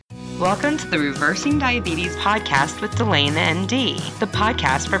Welcome to the Reversing Diabetes podcast with Delane MD, the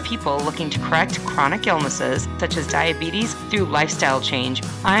podcast for people looking to correct chronic illnesses such as diabetes through lifestyle change.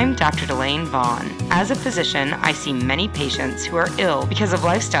 I'm Dr. Delane Vaughn. As a physician, I see many patients who are ill because of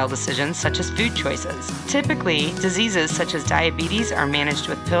lifestyle decisions such as food choices. Typically, diseases such as diabetes are managed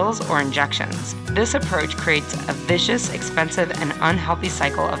with pills or injections. This approach creates a vicious, expensive, and unhealthy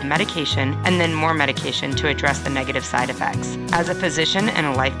cycle of medication and then more medication to address the negative side effects. As a physician and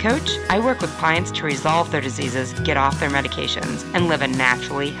a life coach, I work with clients to resolve their diseases, get off their medications, and live a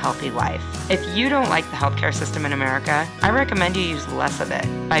naturally healthy life. If you don't like the healthcare system in America, I recommend you use less of it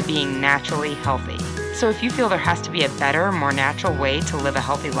by being naturally healthy. So if you feel there has to be a better, more natural way to live a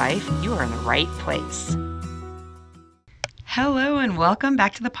healthy life, you are in the right place. Hello and welcome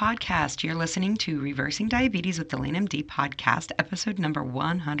back to the podcast. You're listening to Reversing Diabetes with Delane MD podcast, episode number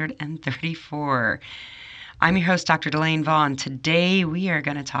 134. I'm your host, Dr. Delane Vaughn. Today, we are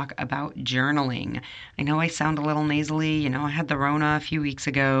going to talk about journaling. I know I sound a little nasally. I had the Rona a few weeks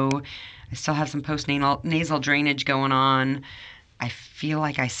ago. I still have some post-nasal drainage going on. I feel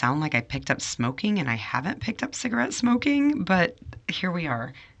like I sound like I picked up smoking, and I haven't picked up cigarette smoking, but here we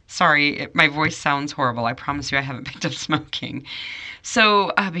are. Sorry, my voice sounds horrible. I promise you I haven't picked up smoking.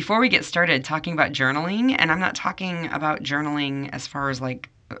 So before we get started talking about journaling, and I'm not talking about journaling as far as like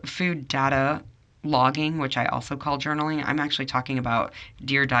food data logging, which I also call journaling. I'm actually talking about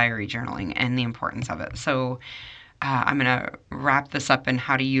Dear Diary journaling and the importance of it. So I'm going to wrap this up in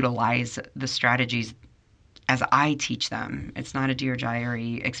how to utilize the strategies as I teach them. It's not a Dear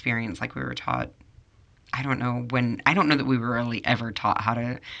Diary experience like we were taught. I don't know that we were really ever taught how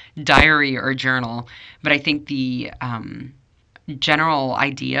to diary or journal, but I think the general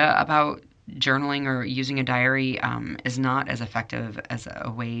idea about journaling or using a diary is not as effective as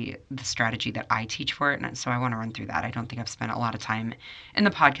the strategy that I teach for it. And so I want to run through that. I don't think I've spent a lot of time in the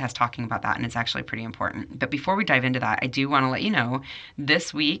podcast talking about that, and it's actually pretty important. But before we dive into that, I do want to let you know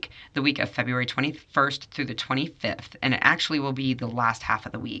this week, the week of February 21st through the 25th, and it actually will be the last half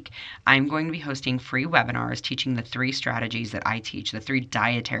of the week, I'm going to be hosting free webinars teaching the three strategies that I teach, the three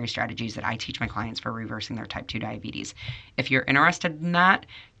dietary strategies that I teach my clients for reversing their type 2 diabetes. If you're interested in that,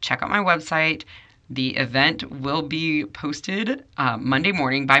 check out my website. The event will be posted Monday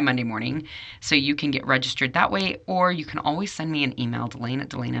morning, so you can get registered that way, or you can always send me an email,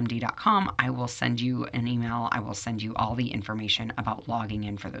 delane@delanemd.com. I will send you an email. I will send you all the information about logging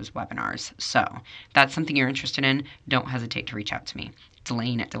in for those webinars. So if that's something you're interested in, don't hesitate to reach out to me,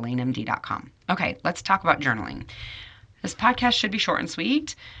 delane@delanemd.com. Okay, let's talk about journaling. This podcast should be short and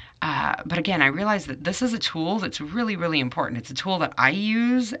sweet. But again, I realize that this is a tool that's really, really important. It's a tool that I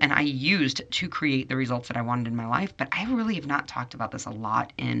use and I used to create the results that I wanted in my life, but I really have not talked about this a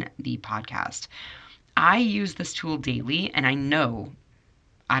lot in the podcast. I use this tool daily, and I know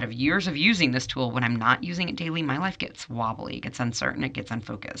out of years of using this tool, when I'm not using it daily, my life gets wobbly, it gets uncertain, it gets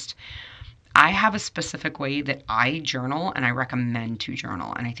unfocused. I have a specific way that I journal, and I recommend to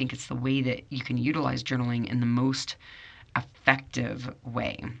journal, and I think it's the way that you can utilize journaling in the most effective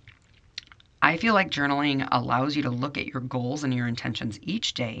way. I feel like journaling allows you to look at your goals and your intentions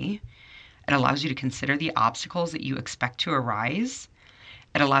each day. It allows you to consider the obstacles that you expect to arise.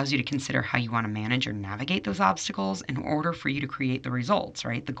 It allows you to consider how you want to manage or navigate those obstacles in order for you to create the results,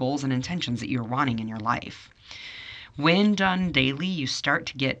 right? The goals and intentions that you're wanting in your life. When done daily, you start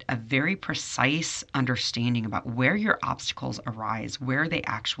to get a very precise understanding about where your obstacles arise, where they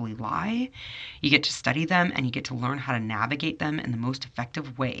actually lie. You get to study them, and you get to learn how to navigate them in the most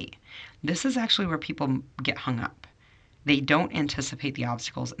effective way. This is actually where people get hung up. They don't anticipate the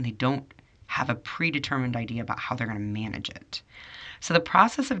obstacles, and they don't have a predetermined idea about how they're going to manage it. So the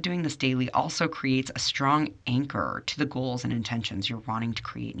process of doing this daily also creates a strong anchor to the goals and intentions you're wanting to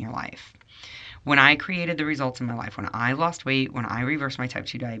create in your life. When I created the results in my life, when I lost weight, when I reversed my type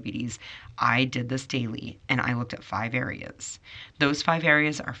 2 diabetes, I did this daily, and I looked at 5 areas. Those 5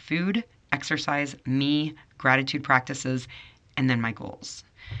 areas are food, exercise, me, gratitude practices, and then my goals.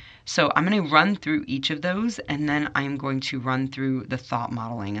 So I'm going to run through each of those, and then I'm going to run through the thought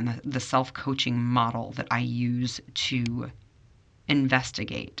modeling and the self-coaching model that I use to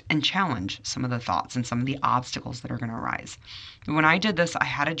investigate and challenge some of the thoughts and some of the obstacles that are going to arise. When I did this, I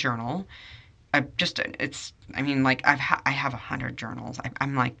had a journal. I have 100 journals.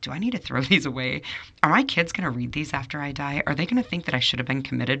 I'm like, do I need to throw these away? Are my kids going to read these after I die? Are they going to think that I should have been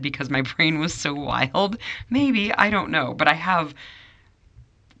committed because my brain was so wild? Maybe, I don't know. But I have,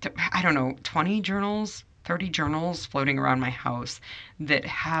 20 journals, 30 journals floating around my house that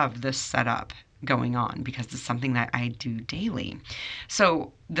have this set up going on because it's something that I do daily.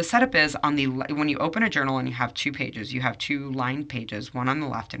 So the setup is when you open a journal and you have 2 pages, you have 2 lined pages, one on the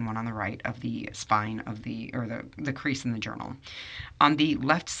left and one on the right of the spine of the crease in the journal. On the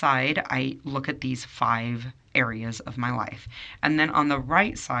left side, I look at these 5 areas of my life. And then on the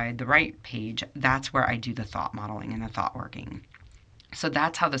right side, the right page, that's where I do the thought modeling and the thought working. So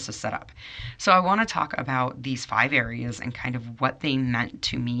that's how this is set up. So I want to talk about these 5 areas and kind of what they meant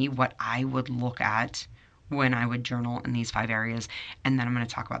to me, what I would look at when I would journal in these 5 areas. And then I'm going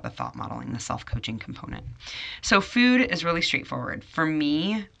to talk about the thought modeling, the self-coaching component. So food is really straightforward. For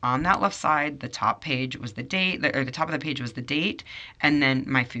me, on that left side, the top page was the date, or the top of the page was the date, and then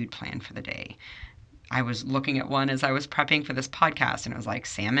my food plan for the day. I was looking at one as I was prepping for this podcast, and it was like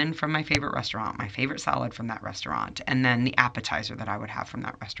salmon from my favorite restaurant, my favorite salad from that restaurant, and then the appetizer that I would have from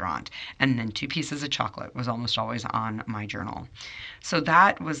that restaurant, and then 2 pieces of chocolate was almost always on my journal. So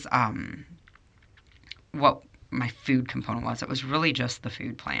that was what my food component was. It was really just the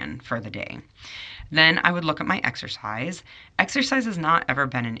food plan for the day. Then I would look at my exercise. Exercise has not ever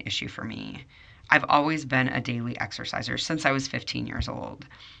been an issue for me. I've always been a daily exerciser since I was 15 years old.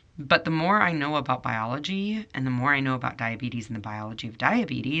 But the more I know about biology and the more I know about diabetes and the biology of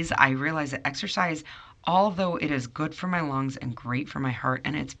diabetes, I realize that exercise, although it is good for my lungs and great for my heart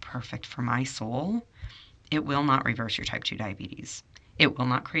and it's perfect for my soul, it will not reverse your type 2 diabetes. It will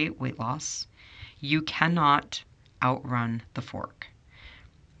not create weight loss. You cannot outrun the fork.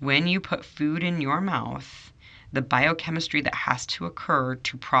 When you put food in your mouth, the biochemistry that has to occur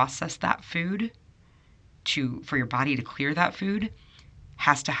to process that food, for your body to clear that food,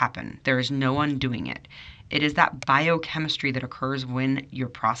 has to happen. There is no undoing it. It is that biochemistry that occurs when you're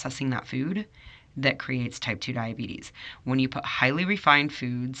processing that food that creates type 2 diabetes. When you put highly refined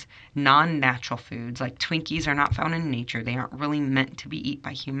foods, non-natural foods, like Twinkies are not found in nature. They aren't really meant to be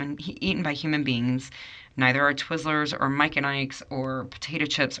eaten by human beings. Neither are Twizzlers or Mike and Ike's or potato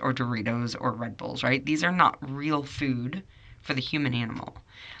chips or Doritos or Red Bulls, right? These are not real food for the human animal.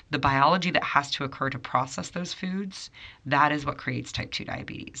 The biology that has to occur to process those foods, that is what creates type 2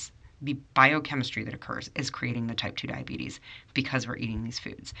 diabetes. The biochemistry that occurs is creating the type 2 diabetes because we're eating these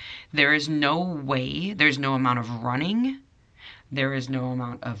foods. There is no way, there's no amount of running, there is no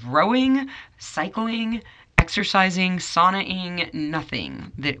amount of rowing, cycling, exercising, saunaing,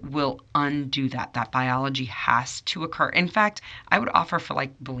 nothing that will undo that. That biology has to occur. In fact, I would offer for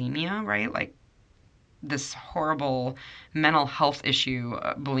like bulimia, right? Like this horrible mental health issue,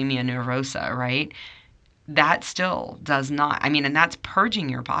 bulimia nervosa, right? That still does not, and that's purging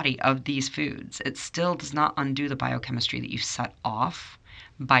your body of these foods. It still does not undo the biochemistry that you set off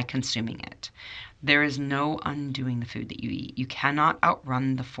by consuming it. There is no undoing the food that you eat. You cannot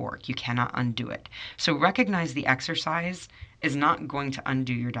outrun the fork. You cannot undo it. So recognize the exercise is not going to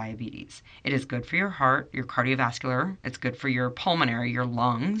undo your diabetes. It is good for your heart, your cardiovascular. It's good for your pulmonary, your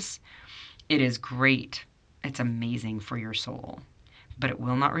lungs. It is great. It's amazing for your soul. But it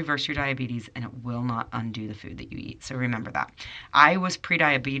will not reverse your diabetes and it will not undo the food that you eat. So remember that. I was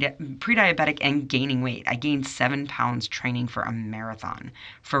pre-diabetic and gaining weight. I gained 7 pounds training for a marathon.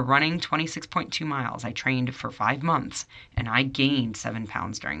 For running 26.2 miles, I trained for 5 months and I gained 7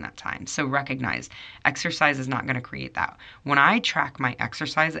 pounds during that time. So recognize exercise is not going to create that. When I track my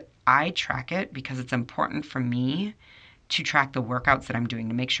exercise, I track it because it's important for me to track the workouts that I'm doing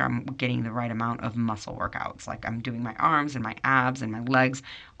to make sure I'm getting the right amount of muscle workouts. Like I'm doing my arms and my abs and my legs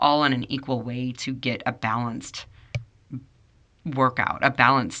all in an equal way to get a balanced workout, a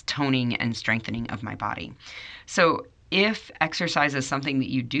balanced toning and strengthening of my body. So if exercise is something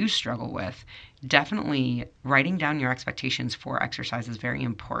that you do struggle with, definitely writing down your expectations for exercise is very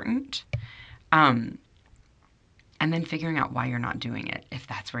important. And then figuring out why you're not doing it if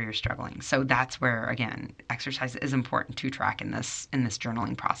that's where you're struggling. So that's where, again, exercise is important to track in this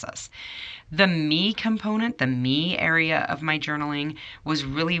journaling process. The me component, the me area of my journaling was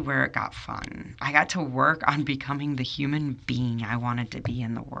really where it got fun. I got to work on becoming the human being I wanted to be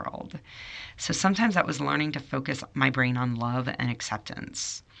in the world. So sometimes that was learning to focus my brain on love and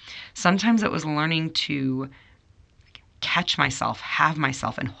acceptance. Sometimes it was learning to catch myself, have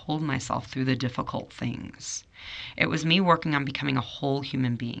myself, and hold myself through the difficult things. It was me working on becoming a whole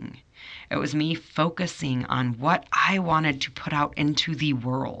human being. It was me focusing on what I wanted to put out into the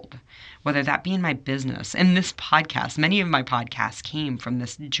world, whether that be in my business. In this podcast, many of my podcasts came from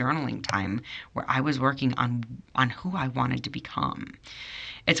this journaling time where I was working on who I wanted to become.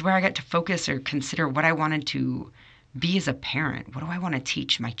 It's where I got to focus or consider what I wanted to be as a parent? What do I want to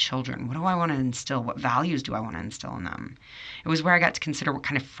teach my children? What do I want to instill? What values do I want to instill in them? It was where I got to consider what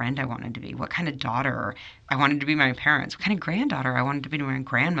kind of friend I wanted to be, what kind of daughter I wanted to be to my parents, what kind of granddaughter I wanted to be to my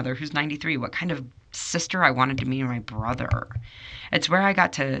grandmother who's 93, what kind of sister I wanted to be to my brother. It's where I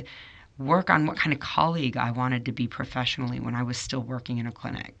got to work on what kind of colleague I wanted to be professionally when I was still working in a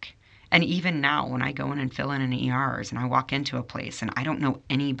clinic. And even now, when I go in and fill in ERs and I walk into a place and I don't know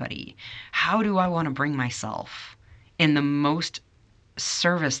anybody, how do I want to bring myself in the most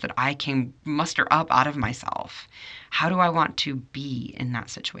service that I can muster up out of myself? How do I want to be in that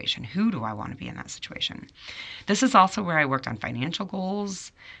situation? Who do I want to be in that situation? This is also where I worked on financial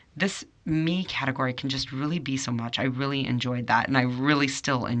goals. This me category can just really be so much. I really enjoyed that, and I really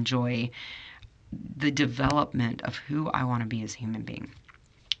still enjoy the development of who I want to be as a human being.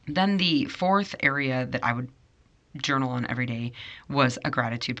 Then the fourth area that I would journal on every day was a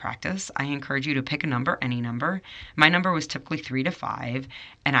gratitude practice. I encourage you to pick a number, any number. My number was typically 3 to 5,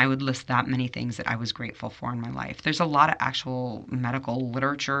 and I would list that many things that I was grateful for in my life. There's a lot of actual medical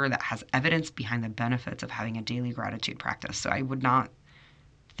literature that has evidence behind the benefits of having a daily gratitude practice. So I would not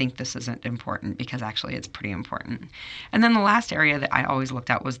think this isn't important, because actually it's pretty important. And then the last area that I always looked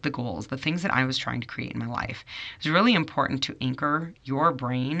at was the goals, the things that I was trying to create in my life. It's really important to anchor your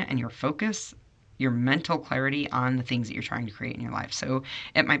brain and your focus, your mental clarity on the things that you're trying to create in your life. So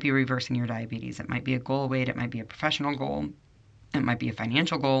it might be reversing your diabetes. It might be a goal weight. It might be a professional goal. It might be a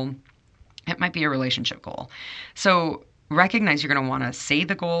financial goal. It might be a relationship goal. So recognize you're going to want to say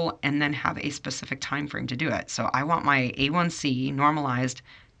the goal and then have a specific time frame to do it. So I want my A1C normalized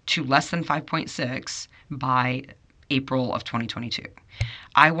to less than 5.6 by April of 2022.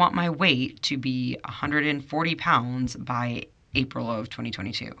 I want my weight to be 140 pounds by April of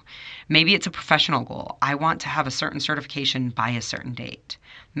 2022. Maybe it's a professional goal. I want to have a certain certification by a certain date.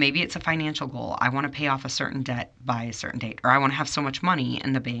 Maybe it's a financial goal. I want to pay off a certain debt by a certain date. Or I want to have so much money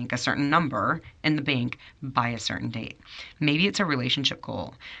in the bank, a certain number in the bank by a certain date. Maybe it's a relationship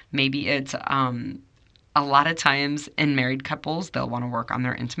goal. Maybe it's a lot of times in married couples, they'll want to work on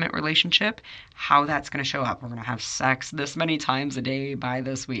their intimate relationship, how that's going to show up. We're going to have sex this many times a day by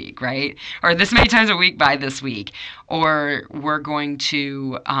this week, right? Or this many times a week by this week. Or we're going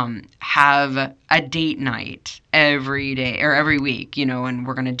to have a date night every day or every week, and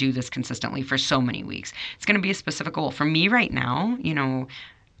we're going to do this consistently for so many weeks. It's going to be a specific goal. For me right now,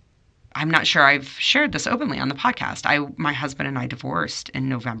 I'm not sure I've shared this openly on the podcast. My husband and I divorced in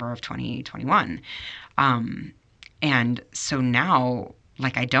November of 2021. And so now,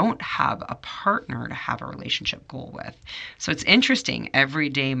 I don't have a partner to have a relationship goal with. So it's interesting. Every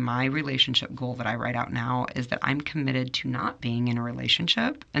day, my relationship goal that I write out now is that I'm committed to not being in a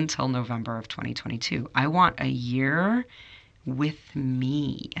relationship until November of 2022. I want a year with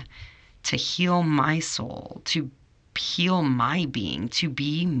me to heal my soul, to heal my being, to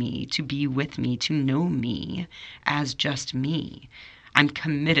be me, to be with me, to know me as just me. I'm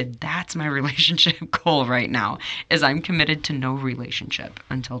committed. That's my relationship goal right now, is I'm committed to no relationship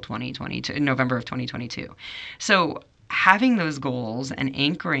until November of 2022. So having those goals and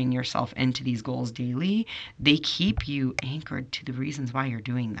anchoring yourself into these goals daily, they keep you anchored to the reasons why you're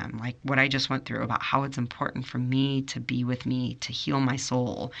doing them. Like what I just went through about how it's important for me to be with me, to heal my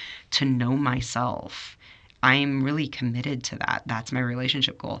soul, to know myself. I'm really committed to that. That's my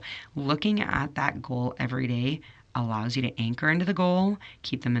relationship goal. Looking at that goal every day allows you to anchor into the goal,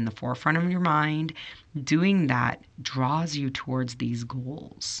 keep them in the forefront of your mind. Doing that draws you towards these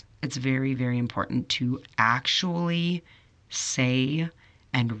goals. It's very, very important to actually say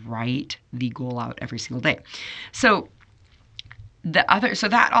and write the goal out every single day. So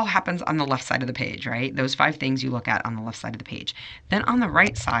that all happens on the left side of the page, right? Those 5 things you look at on the left side of the page. Then on the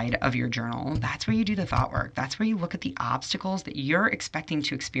right side of your journal, that's where you do the thought work. That's where you look at the obstacles that you're expecting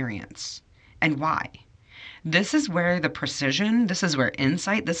to experience and why. This is where the precision, this is where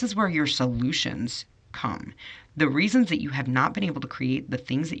insight, this is where your solutions come. The reasons that you have not been able to create the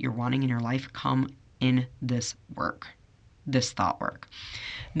things that you're wanting in your life come in this work, this thought work.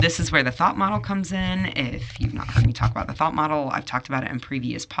 This is where the thought model comes in. If you've not heard me talk about the thought model, I've talked about it in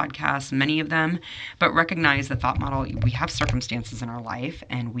previous podcasts, many of them, but recognize the thought model. We have circumstances in our life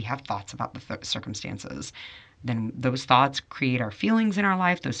and we have thoughts about the circumstances. Then those thoughts create our feelings in our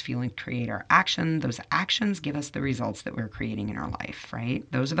life. Those feelings create our action. Those actions give us the results that we're creating in our life, right?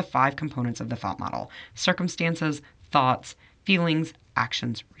 Those are the 5 components of the thought model: circumstances, thoughts, feelings,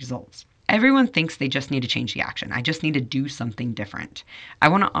 actions, results. Everyone thinks they just need to change the action. I just need to do something different. I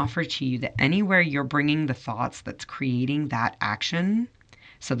want to offer to you that anywhere you're bringing the thoughts that's creating that action,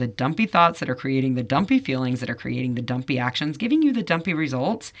 so the dumpy thoughts that are creating the dumpy feelings that are creating the dumpy actions, giving you the dumpy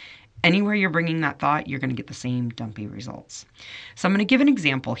results, Anywhere you're bringing that thought, you're going to get the same dumpy results. So I'm going to give an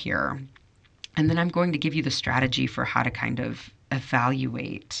example here, and then I'm going to give you the strategy for how to kind of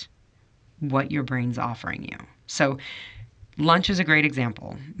evaluate what your brain's offering you. So lunch is a great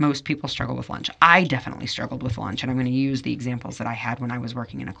example. Most people struggle with lunch. I definitely struggled with lunch, and I'm going to use the examples that I had when I was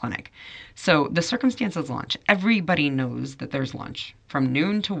working in a clinic. So the circumstance is lunch. Everybody knows that there's lunch. From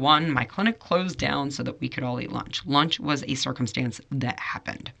noon to 1, my clinic closed down so that we could all eat lunch. Lunch was a circumstance that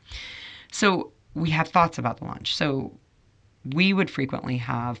happened. So we have thoughts about the lunch. So we would frequently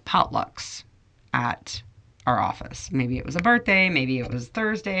have potlucks at our office. Maybe it was a birthday, maybe it was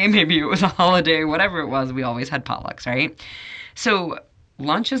Thursday, maybe it was a holiday, whatever it was, we always had potlucks, right? So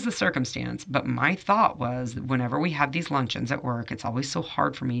lunch is the circumstance, but my thought was whenever we have these luncheons at work, it's always so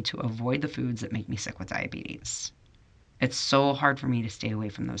hard for me to avoid the foods that make me sick with diabetes. It's so hard for me to stay away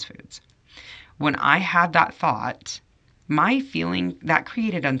from those foods. When I had that thought, my feeling, that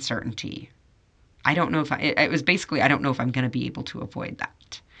created uncertainty. I don't know if it was basically, I don't know if I'm going to be able to avoid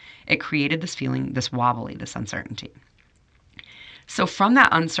that. It created this feeling, this wobbly, this uncertainty. So from that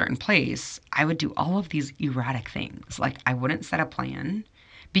uncertain place, I would do all of these erratic things. Like I wouldn't set a plan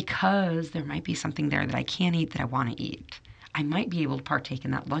because there might be something there that I can't eat that I want to eat. I might be able to partake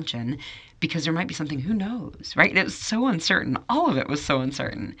in that luncheon because there might be something, who knows, right? It was so uncertain. All of it was so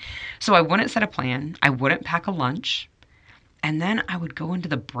uncertain. So I wouldn't set a plan. I wouldn't pack a lunch. And then I would go into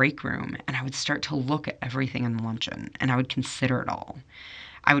the break room and I would start to look at everything in the luncheon and I would consider it all.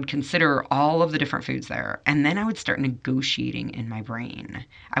 I would consider all of the different foods there, and then I would start negotiating in my brain.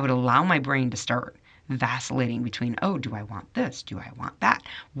 I would allow my brain to start vacillating between, oh, do I want this? Do I want that?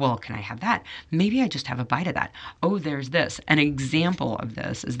 Well, can I have that? Maybe I just have a bite of that. Oh, there's this. An example of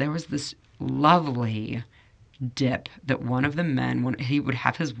this is there was this lovely dip that one of the men, he would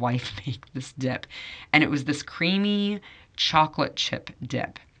have his wife make this dip, and it was this creamy chocolate chip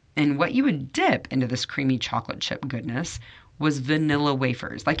dip. And what you would dip into this creamy chocolate chip goodness was vanilla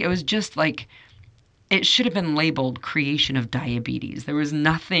wafers. Like it was just like, it should have been labeled creation of diabetes. There was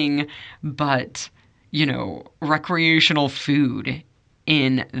nothing but, recreational food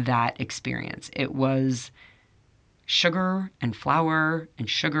in that experience. It was sugar and flour and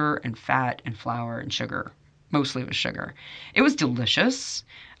sugar and fat and flour and sugar. Mostly it was sugar. It was delicious.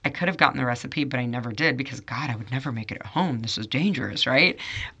 I could have gotten the recipe, but I never did because, God, I would never make it at home. This is dangerous, right?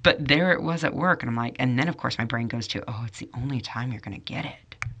 But there it was at work. And I'm like, and then, of course, my brain goes to, oh, it's the only time you're going to get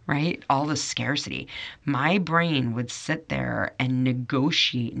it, right? All the scarcity. My brain would sit there and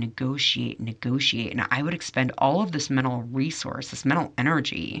negotiate. And I would expend all of this mental resource, this mental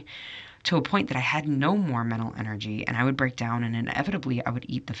energy, to a point that I had no more mental energy. And I would break down and inevitably I would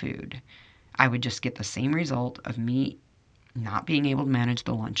eat the food. I would just get the same result of me not being able to manage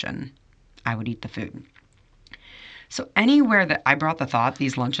the luncheon. I would eat the food. So anywhere that I brought the thought,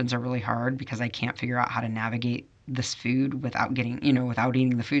 these luncheons are really hard because I can't figure out how to navigate this food without without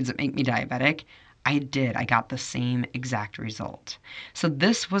eating the foods that make me diabetic, I got the same exact result. So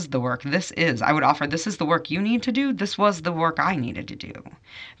this was the work. I would offer, this is the work you need to do. This was the work I needed to do.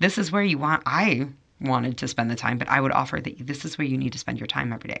 This is where I wanted to spend the time, but I would offer that this is where you need to spend your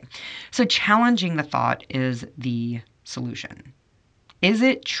time every day. So challenging the thought is the solution. Is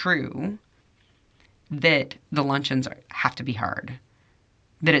it true that the luncheons have to be hard?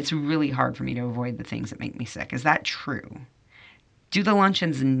 That it's really hard for me to avoid the things that make me sick? Is that true? Do the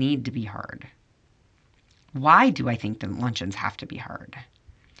luncheons need to be hard? Why do I think the luncheons have to be hard?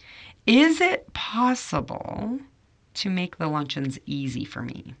 Is it possible to make the luncheons easy for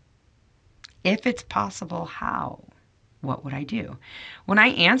me? If it's possible, how? What would I do? When I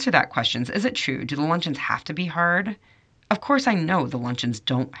answer that question, is it true? Do the luncheons have to be hard? Of course, I know the luncheons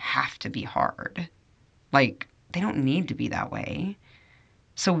don't have to be hard. Like, they don't need to be that way.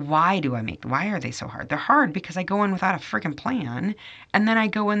 So why are they so hard? They're hard because I go in without a freaking plan, and then I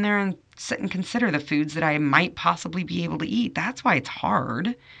go in there and sit and consider the foods that I might possibly be able to eat. That's why it's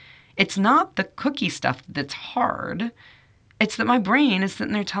hard. It's not the cookie stuff that's hard. It's that my brain is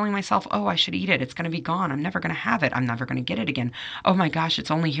sitting there telling myself, oh, I should eat it. It's going to be gone. I'm never going to have it. I'm never going to get it again. Oh my gosh, it's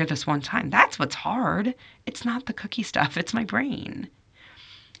only here this one time. That's what's hard. It's not the cookie stuff. It's my brain.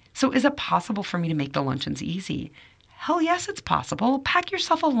 So is it possible for me to make the luncheons easy? Hell yes, it's possible. Pack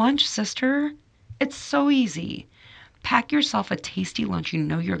yourself a lunch, sister. It's so easy. Pack yourself a tasty lunch you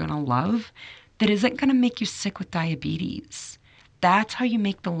know you're going to love that isn't going to make you sick with diabetes. That's how you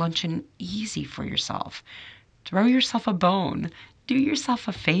make the luncheon easy for yourself. Throw yourself a bone. Do yourself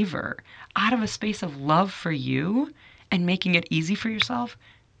a favor. Out of a space of love for you and making it easy for yourself,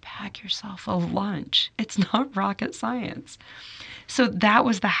 pack yourself a lunch. It's not rocket science. So that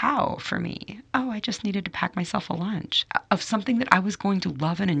was the how for me. Oh, I just needed to pack myself a lunch of something that I was going to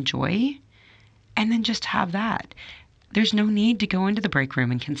love and enjoy, and then just have that. There's no need to go into the break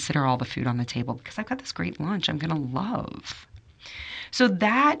room and consider all the food on the table because I've got this great lunch I'm going to love. So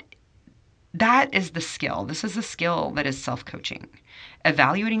that is the skill. This is a skill that is self-coaching.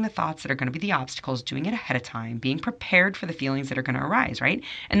 Evaluating the thoughts that are going to be the obstacles, doing it ahead of time, being prepared for the feelings that are going to arise, right?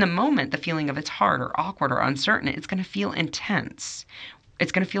 And the moment the feeling of it's hard or awkward or uncertain, it's going to feel intense.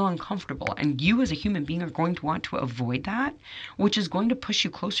 It's going to feel uncomfortable. And you as a human being are going to want to avoid that, which is going to push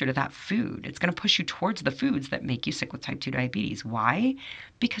you closer to that food. It's going to push you towards the foods that make you sick with type 2 diabetes. Why?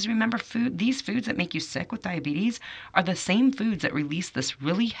 Because remember, these foods that make you sick with diabetes are the same foods that release this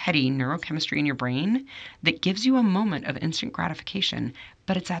really heady neurochemistry in your brain that gives you a moment of instant gratification,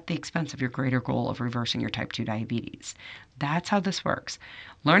 but it's at the expense of your greater goal of reversing your type 2 diabetes. That's how this works.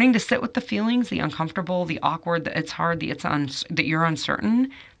 Learning to sit with the feelings, the uncomfortable, the awkward, that it's hard, that you're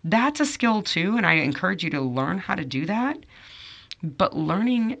uncertain, that's a skill too, and I encourage you to learn how to do that. But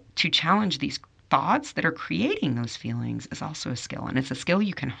learning to challenge these thoughts that are creating those feelings is also a skill, and it's a skill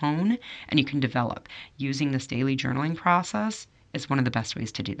you can hone and you can develop. Using this daily journaling process is one of the best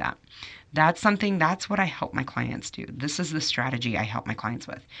ways to do that. That's what I help my clients do. This is the strategy I help my clients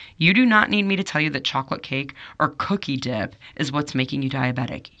with. You do not need me to tell you that chocolate cake or cookie dip is what's making you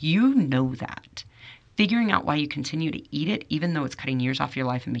diabetic. You know that. Figuring out why you continue to eat it, even though it's cutting years off your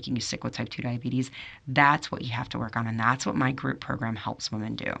life and making you sick with type 2 diabetes, that's what you have to work on. And that's what my group program helps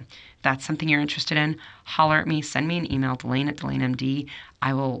women do. If that's something you're interested in, holler at me, send me an email, Delane@DelaneMD.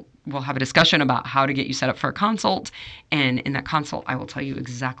 We'll have a discussion about how to get you set up for a consult. And in that consult, I will tell you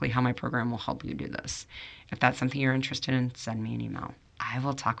exactly how my program will help you do this. If that's something you're interested in, send me an email. I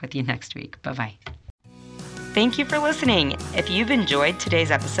will talk with you next week. Bye-bye. Thank you for listening. If you've enjoyed today's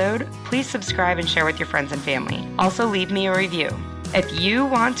episode, please subscribe and share with your friends and family. Also, leave me a review. If you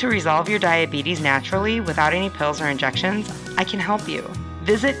want to resolve your diabetes naturally without any pills or injections, I can help you.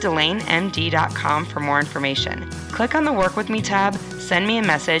 Visit DelaneMD.com for more information. Click on the Work With Me tab, send me a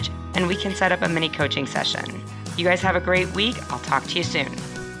message, and we can set up a mini coaching session. You guys have a great week. I'll talk to you soon.